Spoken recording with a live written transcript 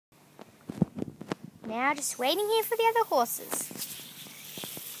Now just waiting here for the other horses.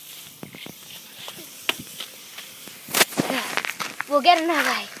 We'll get in their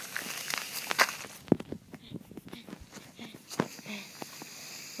way.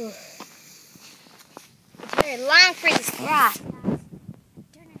 It's very long for this grass.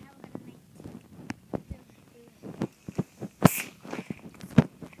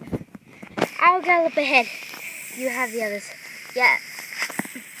 I'll gallop ahead. You have the others. Yeah.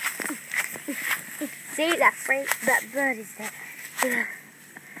 See, that bird is there.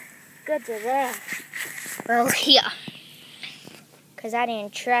 Good to there. Well, here. Because I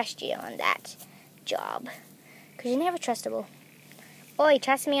didn't trust you on that job. Because you're never trustable. Oh, you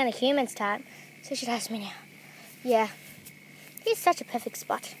trusted me on the humans type. So you should trust me now. Yeah. He's such a perfect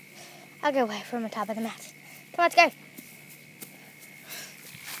spot. I'll go away from the top of the mat. Come on, let's go.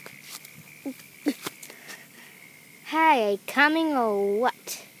 Hey, are you coming or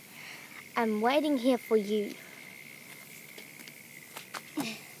what? I'm waiting here for you.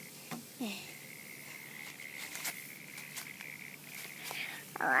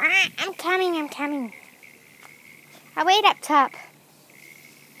 Alright, I'm coming. I'll wait up top.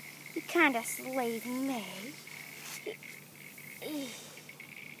 You can't just leave me.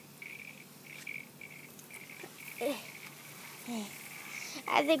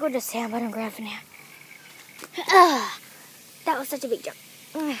 I think we'll just stay on bottom ground for now. That was such a big jump.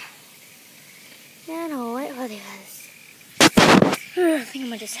 Now I'll wait for the others. I think I'm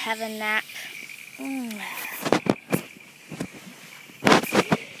gonna just have a nap.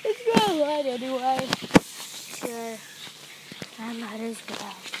 It's not light anyway. So I might as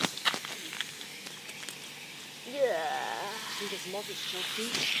well. Yeah.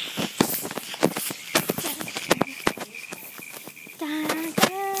 Dun,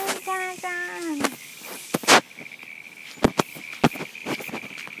 dun, dun, dun.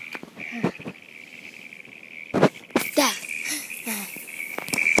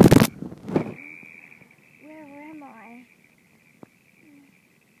 Where am I?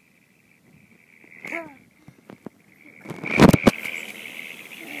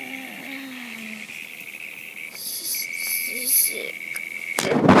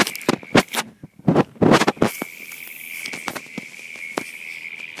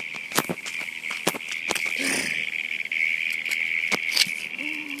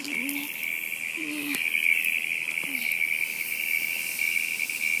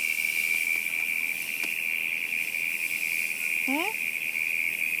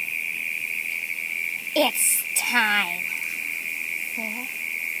 It's time for your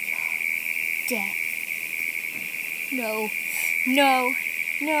death. No. No.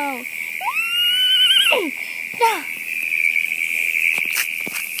 No. No.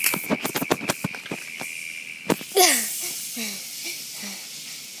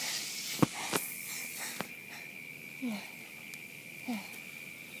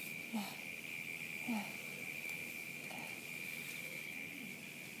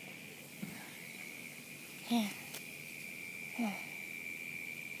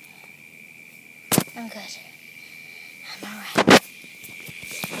 I'm good. I'm alright.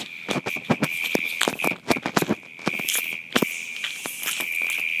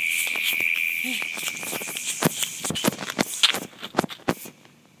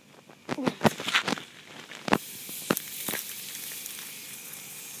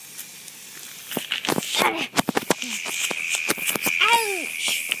 Ouch!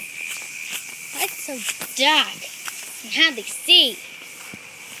 It's so dark. I can hardly see.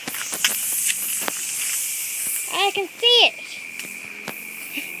 I can see it.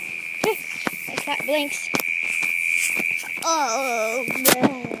 My clock blinks. Oh no.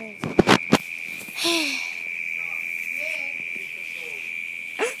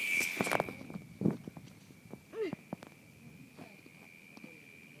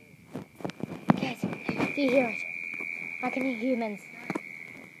 Guys, do you hear it? I can hear humans.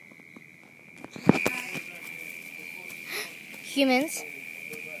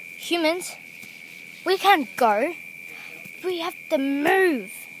 Humans, we can't go. We have to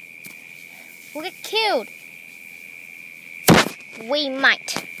move. We'll get killed. We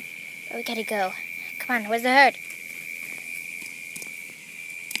might. But we gotta go. Come on, where's the herd?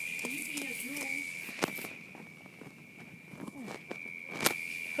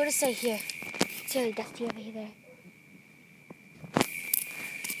 We'll just stay here. It's really dusty over here.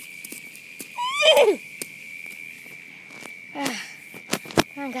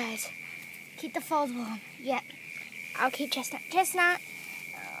 Come on, guys. Keep the folds warm. Yep. I'll keep Chestnut.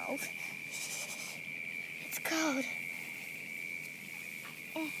 Oh. It's cold.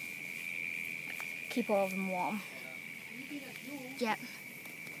 Keep all of them warm. Yep.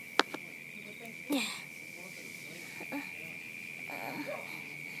 Oh,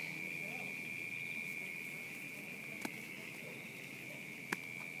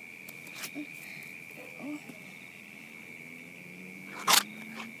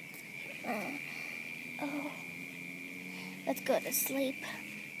 let's go to sleep.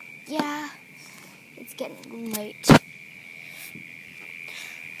 Yeah, it's getting late.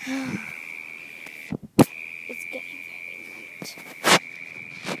 It's getting very late.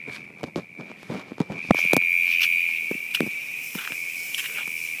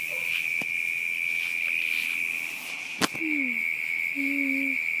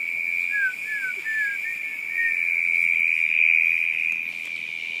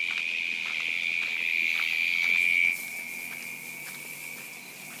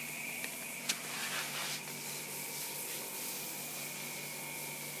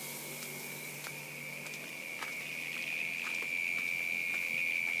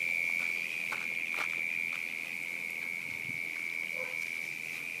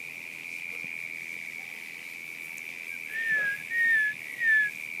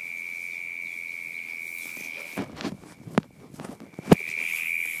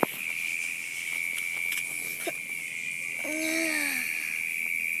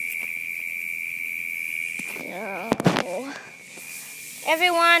 No.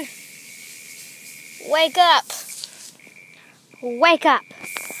 Everyone, wake up. Wake up.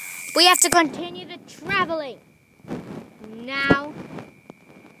 We have to continue the traveling. Now.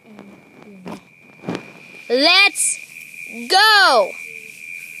 Let's go.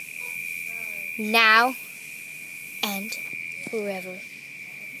 Now and forever.